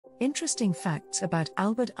Interesting facts about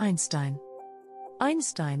Albert Einstein.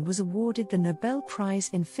 Einstein was awarded the Nobel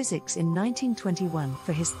Prize in Physics in 1921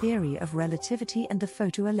 for his theory of relativity and the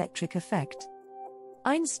photoelectric effect.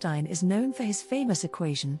 Einstein is known for his famous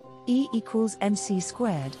equation, E equals mc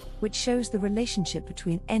squared, which shows the relationship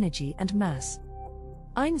between energy and mass.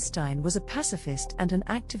 Einstein was a pacifist and an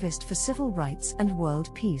activist for civil rights and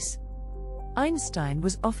world peace. Einstein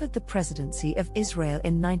was offered the presidency of Israel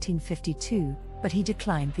in 1952, but he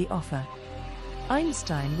declined the offer.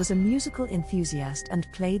 Einstein was a musical enthusiast and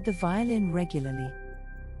played the violin regularly.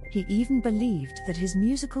 He even believed that his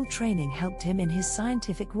musical training helped him in his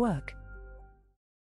scientific work.